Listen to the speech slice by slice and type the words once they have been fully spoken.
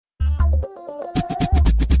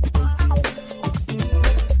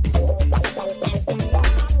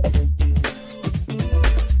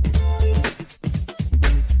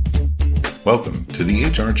Welcome to the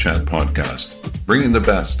HR Chat podcast, bringing the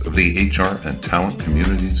best of the HR and talent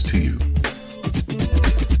communities to you.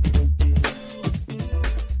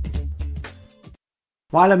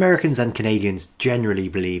 While Americans and Canadians generally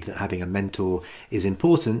believe that having a mentor is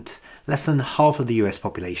important, less than half of the US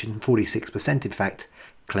population, 46% in fact,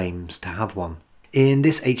 claims to have one. In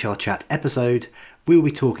this HR Chat episode, we'll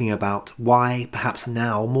be talking about why, perhaps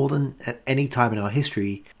now more than at any time in our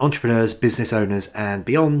history, entrepreneurs, business owners and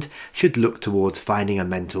beyond should look towards finding a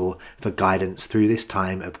mentor for guidance through this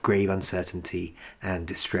time of grave uncertainty and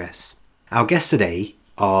distress. Our guests today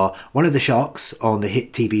are one of the sharks on the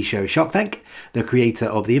hit TV show Shark Tank, the creator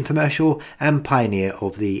of the infomercial and pioneer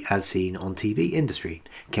of the as seen on TV industry,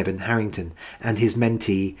 Kevin Harrington, and his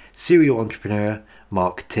mentee, serial entrepreneur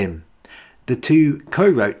Mark Timm. The two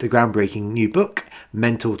co-wrote the groundbreaking new book,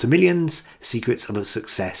 Mentor to Millions, Secrets of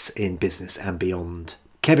Success in Business and Beyond.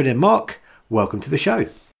 Kevin and Mark, welcome to the show.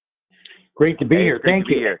 Great to be here. Thank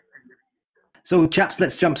you. So, chaps,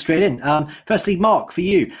 let's jump straight in. Firstly, Mark, for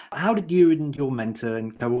you, how did you and your mentor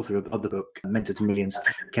and co-author of the book, Mentor to Millions,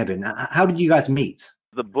 Kevin, how did you guys meet?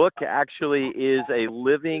 The book actually is a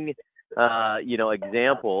living,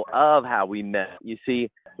 example of how we met. You see,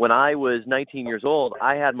 when I was 19 years old,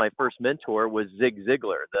 I had my first mentor was Zig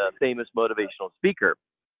Ziglar, the famous motivational speaker.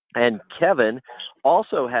 And Kevin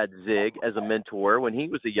also had Zig as a mentor when he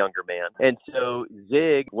was a younger man. And so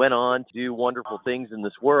Zig went on to do wonderful things in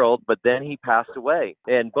this world, but then he passed away.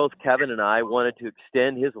 And both Kevin and I wanted to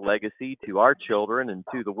extend his legacy to our children and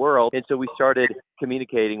to the world. And so we started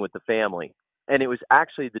communicating with the family. And it was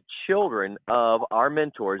actually the children of our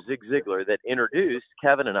mentor, Zig Ziglar, that introduced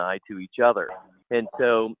Kevin and I to each other. And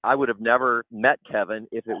so I would have never met Kevin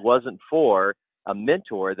if it wasn't for a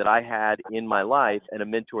mentor that I had in my life and a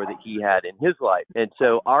mentor that he had in his life. And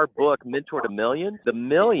so our book, Mentor to Millions, the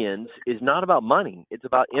millions is not about money. It's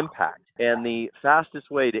about impact. And the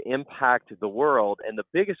fastest way to impact the world and the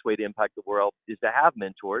biggest way to impact the world is to have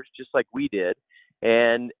mentors, just like we did.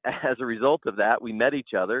 And as a result of that, we met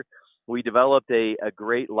each other. We developed a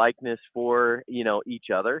great likeness for, each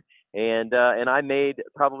other. And I made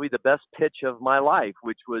probably the best pitch of my life,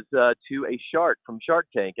 which was to a shark from Shark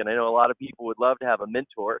Tank. And I know a lot of people would love to have a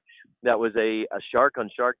mentor that was a shark on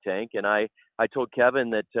Shark Tank. And I told Kevin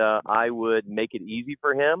that I would make it easy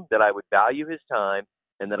for him, that I would value his time,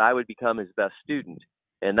 and that I would become his best student.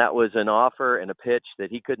 And that was an offer and a pitch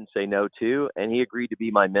that he couldn't say no to. And he agreed to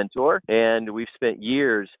be my mentor. And we've spent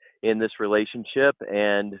years in this relationship,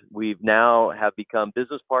 and we've now have become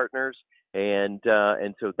business partners. And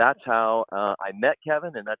so that's how I met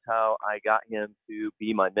Kevin, and that's how I got him to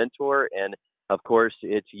be my mentor. And of course,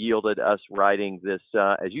 it's yielded us writing this,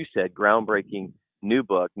 as you said, groundbreaking new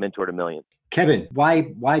book, Mentor to Millions. Kevin,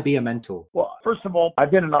 why be a mentor? Well, first of all,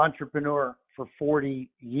 I've been an entrepreneur for 40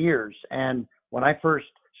 years. And when I first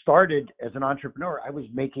started as an entrepreneur, I was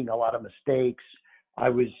making a lot of mistakes. I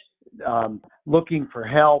was looking for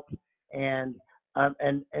help. And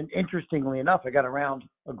interestingly enough, I got around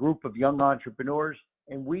a group of young entrepreneurs,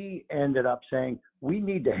 and we ended up saying, we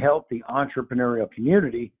need to help the entrepreneurial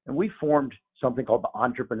community. And we formed something called the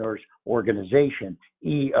Entrepreneurs Organization,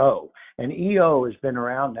 EO. And EO has been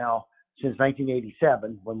around now since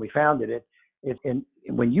 1987 when we founded it. And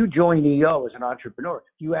when you join EO as an entrepreneur,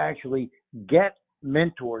 you actually get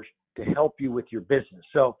mentors to help you with your business.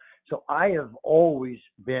 So I have always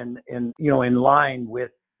been in line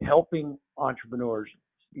with helping entrepreneurs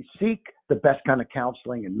seek the best kind of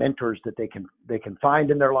counseling and mentors that they can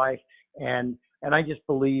find in their life. And I just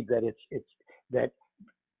believe that it's that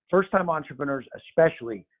first time entrepreneurs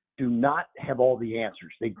especially do not have all the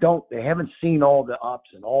answers. They haven't seen all the ups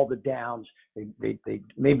and all the downs. They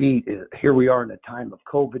maybe here we are in a time of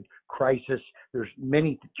COVID crisis. There's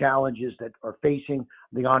many challenges that are facing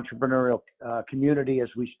the entrepreneurial community as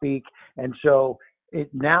we speak. And so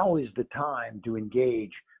now is the time to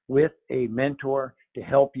engage with a mentor to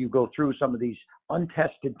help you go through some of these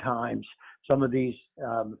untested times, some of these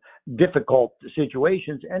difficult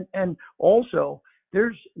situations. And also,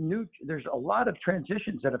 there's a lot of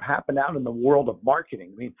transitions that have happened out in the world of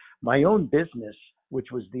marketing. I mean, my own business,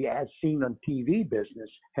 which was the as seen on TV business,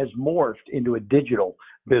 has morphed into a digital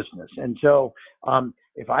business. And so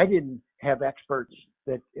if I didn't have experts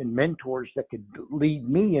and mentors that could lead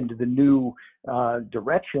me into the new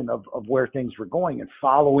direction of where things were going and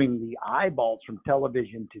following the eyeballs from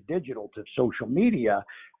television to digital to social media,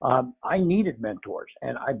 I needed mentors.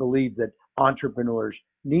 And I believe that entrepreneurs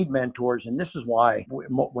need mentors. And this is why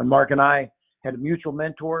when Mark and I had a mutual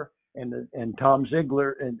mentor, and Tom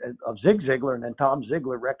Ziegler and of Zig Ziglar, and then Tom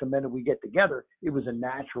Ziegler recommended we get together. It was a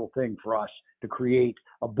natural thing for us to create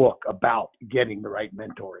a book about getting the right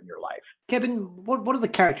mentor in your life. Kevin, what are the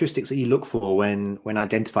characteristics that you look for when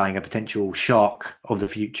identifying a potential shark of the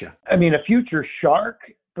future? I mean, a future shark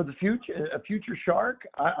for the future, a future shark,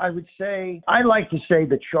 I would say, I like to say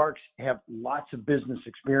that sharks have lots of business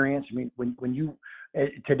experience. I mean, when you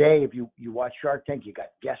today, if you watch Shark Tank, you got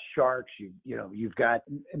guest sharks. You've got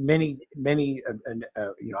many.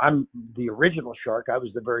 I'm the original shark. I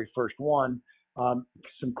was the very first one.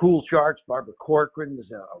 Some cool sharks. Barbara Corcoran was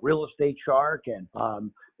a real estate shark, and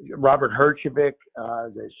Robert Herjavec,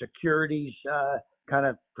 the securities kind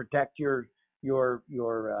of protect your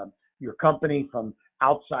company from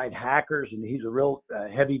outside hackers, and he's a real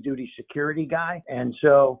heavy-duty security guy. And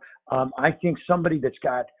so I think somebody that's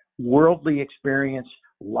got worldly experience,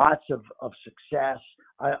 lots of success.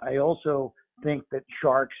 I also think that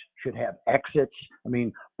sharks should have exits. I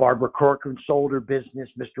mean, Barbara Corcoran sold her business.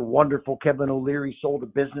 Mr. Wonderful Kevin O'Leary sold a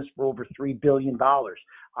business for over $3 billion.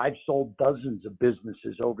 I've sold dozens of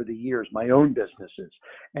businesses over the years, my own businesses.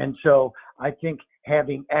 And so I think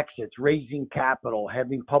having exits, raising capital,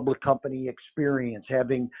 having public company experience,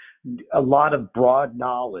 having a lot of broad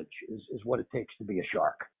knowledge is what it takes to be a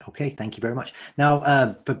shark. Okay, thank you very much.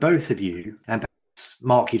 Now, for both of you, and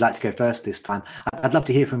Mark, you'd like to go first this time. I'd love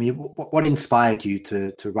to hear from you. What inspired you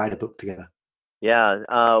to write a book together? Yeah,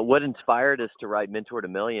 what inspired us to write Mentor to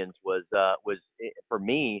Millions was for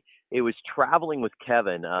me, it was traveling with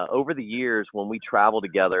Kevin. Over the years, when we travel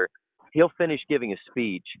together, he'll finish giving a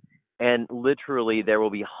speech, and literally there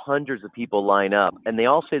will be hundreds of people line up, and they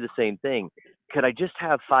all say the same thing. Could I just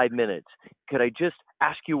have 5 minutes? Could I just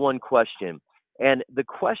ask you one question? And the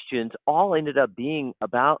questions all ended up being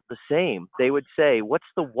about the same. They would say, what's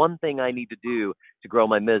the one thing I need to do to grow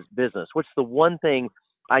my business? What's the one thing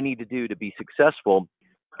I need to do to be successful?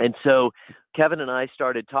 And so Kevin and I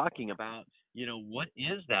started talking about, what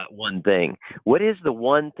is that one thing? What is the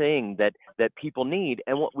one thing that people need?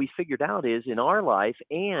 And what we figured out is in our life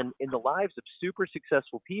and in the lives of super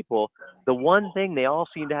successful people, the one thing they all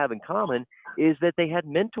seem to have in common is that they had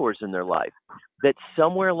mentors in their life, that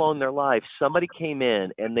somewhere along their life, somebody came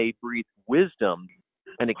in and they breathed wisdom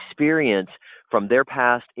and experience from their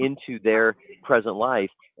past into their present life.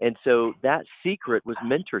 And so that secret was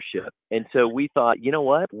mentorship. And so we thought, you know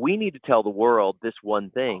what? We need to tell the world this one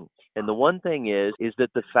thing. And the one thing is that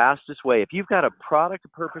the fastest way, if you've got a product, a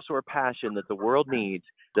purpose, or a passion that the world needs,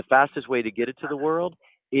 the fastest way to get it to the world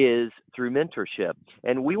is through mentorship.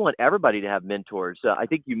 And we want everybody to have mentors. I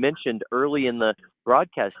think you mentioned early in the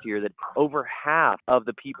broadcast here that over half of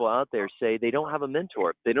the people out there say they don't have a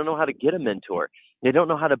mentor. They don't know how to get a mentor. They don't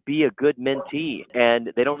know how to be a good mentee,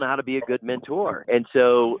 and they don't know how to be a good mentor. And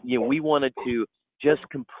so, we wanted to just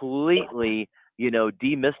completely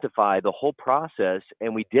demystify the whole process.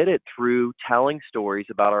 And we did it through telling stories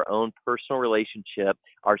about our own personal relationship,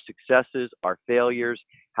 our successes, our failures,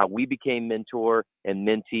 how we became mentor and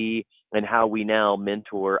mentee, and how we now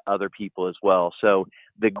mentor other people as well. So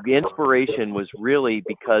the inspiration was really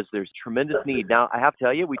because there's tremendous need. Now, I have to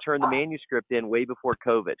tell you, we turned the manuscript in way before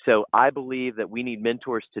COVID. So I believe that we need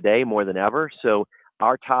mentors today more than ever. So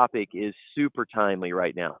our topic is super timely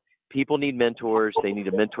right now. People need mentors. They need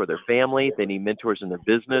to mentor their family. They need mentors in their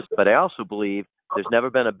business. But I also believe there's never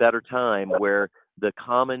been a better time where the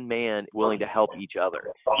common man is willing to help each other.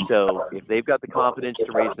 So if they've got the confidence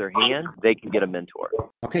to raise their hand, they can get a mentor.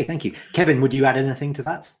 Okay, thank you. Kevin, would you add anything to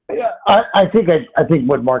that? Yeah, I think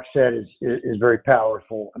what Mark said is very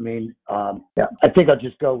powerful. I mean, I think I'll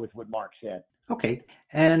just go with what Mark said. Okay,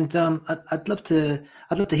 and I'd love to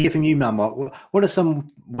hear from you, Mark. What are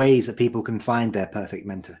some ways that people can find their perfect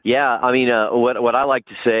mentor? Yeah, I mean, what I like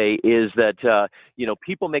to say is that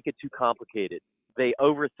people make it too complicated. They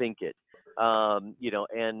overthink it.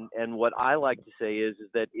 And what I like to say is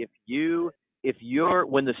that if you're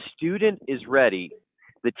when the student is ready,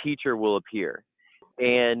 the teacher will appear.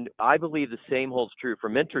 And I believe the same holds true for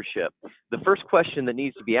mentorship. The first question that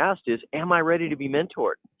needs to be asked is, am I ready to be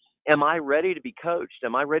mentored? Am I ready to be coached?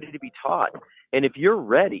 Am I ready to be taught? And if you're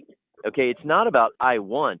ready, okay, it's not about I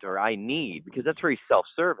want or I need, because that's very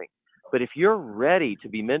self-serving. But if you're ready to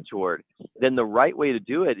be mentored, then the right way to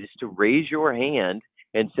do it is to raise your hand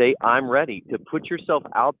and say, I'm ready, to put yourself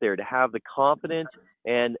out there, to have the confidence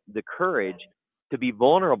and the courage to be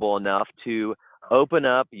vulnerable enough to open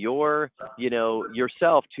up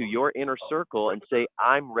yourself to your inner circle and say,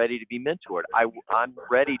 I'm ready to be mentored. I'm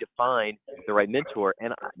ready to find the right mentor.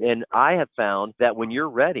 And I have found that when you're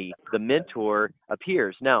ready, the mentor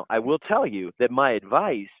appears. Now, I will tell you that my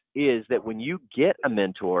advice is that when you get a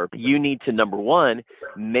mentor, you need to, number one,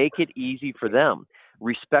 make it easy for them.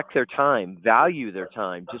 Respect their time, value their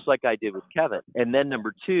time, just like I did with Kevin. And then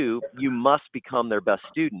number two, you must become their best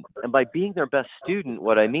student. And by being their best student,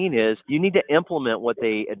 what I mean is you need to implement what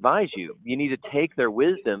they advise you. You need to take their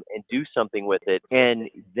wisdom and do something with it. And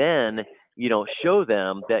then, show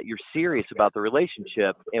them that you're serious about the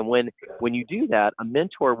relationship. And when you do that, a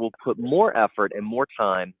mentor will put more effort and more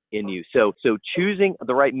time in you. So choosing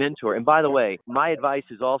the right mentor. And by the way, my advice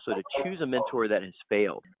is also to choose a mentor that has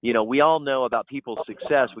failed. We all know about people's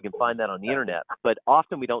success. We can find that on the internet, but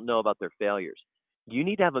often we don't know about their failures. You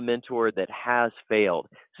need to have a mentor that has failed,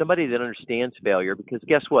 somebody that understands failure, because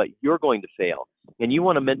guess what? You're going to fail. And you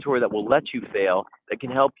want a mentor that will let you fail, that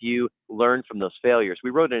can help you learn from those failures.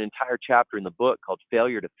 We wrote an entire chapter in the book called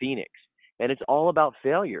Failure to Phoenix, and it's all about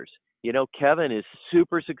failures. Kevin is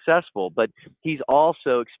super successful, but he's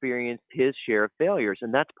also experienced his share of failures.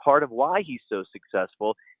 And that's part of why he's so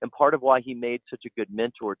successful and part of why he made such a good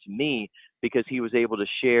mentor to me, because he was able to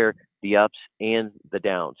share the ups and the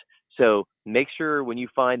downs. So make sure when you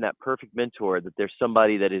find that perfect mentor that there's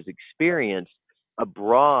somebody that is experienced a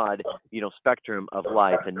broad, spectrum of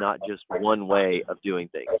life and not just one way of doing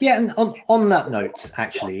things. Yeah, and on that note,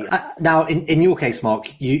 actually, now in your case, Mark,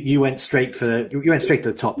 you went straight to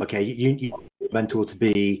the top. Okay, you mentor to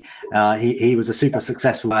be. He was a super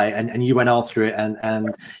successful guy, and you went after it,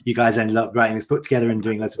 and you guys ended up writing this book together and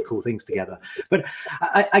doing lots of cool things together. But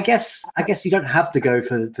I guess you don't have to go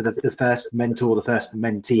for the first mentor, the first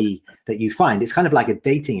mentee that you find. It's kind of like a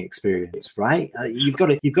dating experience, right? You've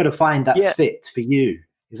got to find that fit for you.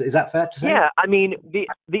 Is that fair to say? Yeah, I mean,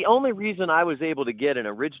 the only reason I was able to get an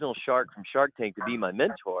original shark from Shark Tank to be my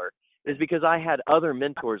mentor is because I had other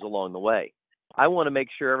mentors along the way. I want to make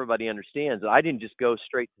sure everybody understands that I didn't just go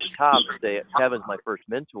straight to the top and say Kevin's my first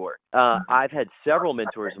mentor. I've had several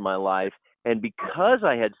mentors in my life, and because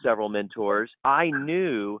I had several mentors, I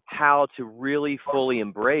knew how to really fully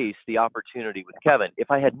embrace the opportunity with Kevin. If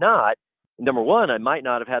I had not, number one, I might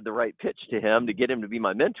not have had the right pitch to him to get him to be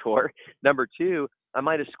my mentor. Number two, I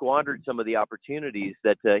might have squandered some of the opportunities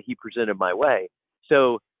that he presented my way.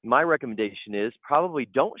 So my recommendation is probably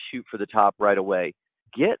don't shoot for the top right away.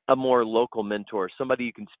 Get a more local mentor, somebody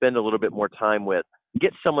you can spend a little bit more time with.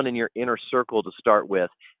 Get someone in your inner circle to start with.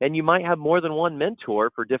 And you might have more than one mentor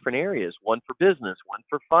for different areas, one for business, one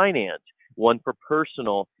for finance, one for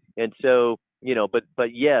personal. And so,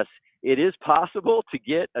 but yes, it is possible to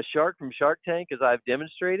get a shark from Shark Tank, as I've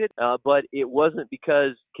demonstrated, but it wasn't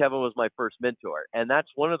because Kevin was my first mentor. And that's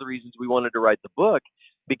one of the reasons we wanted to write the book,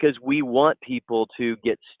 because we want people to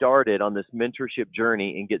get started on this mentorship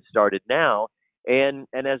journey and get started now. And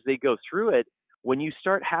as they go through it, when you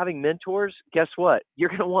start having mentors, guess what? You're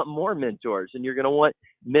going to want more mentors, and you're going to want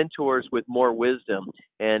mentors with more wisdom.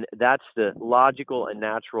 And that's the logical and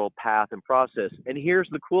natural path and process. And here's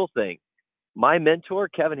the cool thing. My mentor,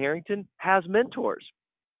 Kevin Harrington, has mentors.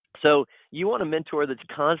 So you want a mentor that's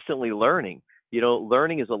constantly learning.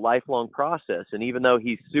 Learning is a lifelong process. And even though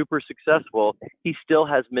he's super successful, he still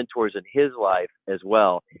has mentors in his life as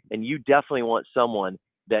well. And you definitely want someone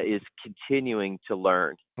that is continuing to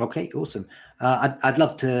learn. Okay, awesome. I'd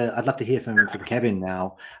love to hear from Kevin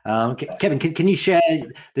now. Kevin, can you share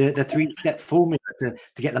the 3-step formula to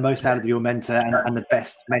get the most out of your mentor and the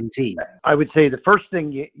best mentee? I would say the first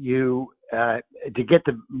thing you to get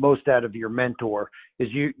the most out of your mentor is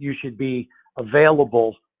you should be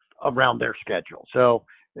available around their schedule. So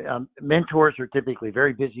mentors are typically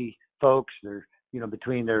very busy folks. They're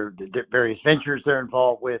between their various ventures they're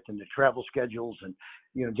involved with and the travel schedules and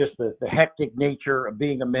just the hectic nature of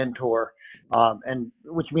being a mentor, and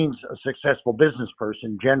which means a successful business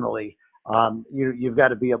person generally. You've got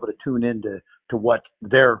to be able to tune into what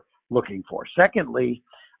they're looking for. Secondly,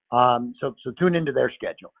 so tune into their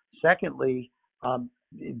schedule. Secondly,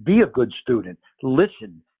 be a good student.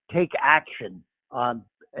 Listen, take action, and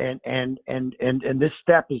this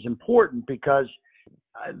step is important because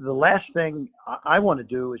the last thing I want to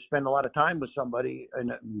do is spend a lot of time with somebody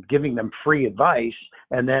and giving them free advice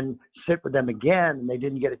and then sit with them again and they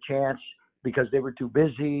didn't get a chance because they were too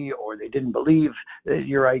busy or they didn't believe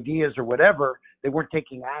your ideas or whatever. They weren't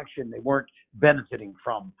taking action. They weren't benefiting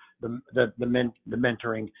from the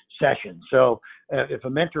mentoring session. So if a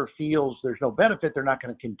mentor feels there's no benefit, they're not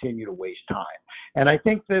going to continue to waste time. And I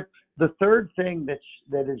think that the third thing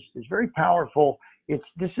that is very powerful,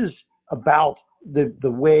 this is about the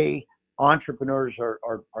way entrepreneurs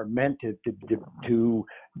are meant to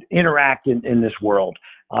interact in this world.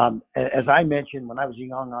 As I mentioned, when I was a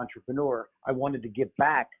young entrepreneur, I wanted to give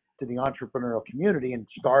back to the entrepreneurial community and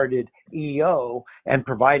started EO and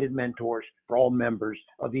provided mentors for all members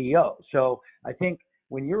of EO. So I think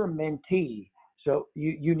when you're a mentee, so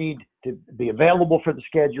you need to be available for the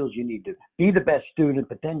schedules, you need to be the best student,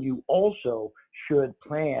 but then you also should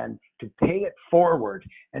plan to pay it forward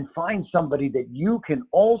and find somebody that you can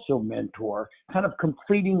also mentor, kind of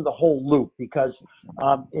completing the whole loop, because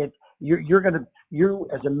you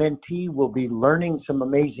as a mentee will be learning some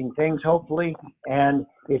amazing things, hopefully, and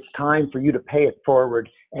it's time for you to pay it forward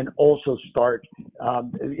and also start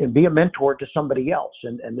and be a mentor to somebody else.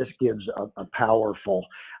 And this gives a powerful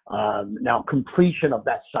now completion of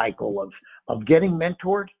that cycle of getting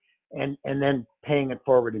mentored and then paying it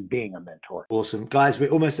forward and being a mentor. Awesome. Guys, we're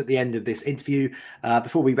almost at the end of this interview.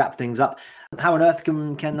 Before we wrap things up, how on earth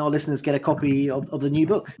can our listeners get a copy of the new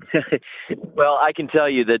book? Well, I can tell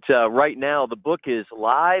you that right now the book is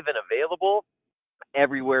live and available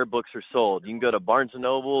everywhere books are sold. You can go to Barnes &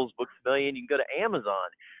 Noble's, Books A Million, you can go to Amazon,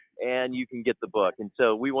 and you can get the book. And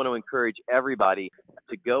so we want to encourage everybody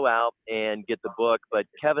to go out and get the book. But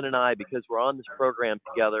Kevin and I, because we're on this program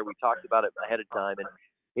together, we talked about it ahead of time. And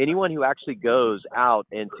anyone who actually goes out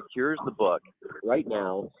and secures the book right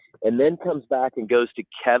now and then comes back and goes to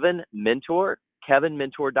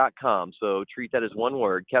kevinmentor.com. So treat that as one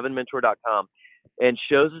word, kevinmentor.com, and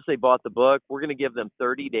shows us they bought the book, we're going to give them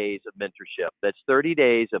 30 days of mentorship. That's 30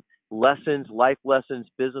 days of lessons, life lessons,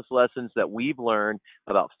 business lessons that we've learned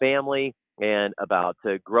about family and about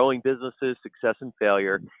growing businesses, success and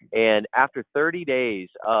failure. And after 30 days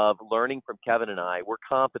of learning from Kevin and I, we're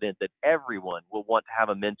confident that everyone will want to have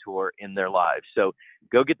a mentor in their lives. So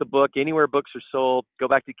go get the book anywhere books are sold. Go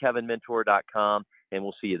back to kevinmentor.com and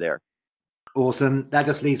we'll see you there. Awesome. That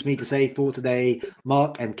just leaves me to say for today,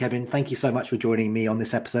 Mark and Kevin, thank you so much for joining me on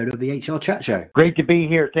this episode of the HR Chat Show. Great to be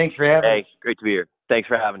here. Thanks for having us. Great to be here. Thanks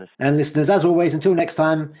for having us. And listeners, as always, until next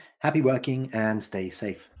time, happy working and stay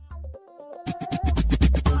safe.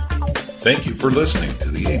 Thank you for listening to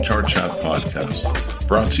the HR Chat Podcast,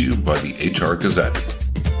 brought to you by the HR Gazette.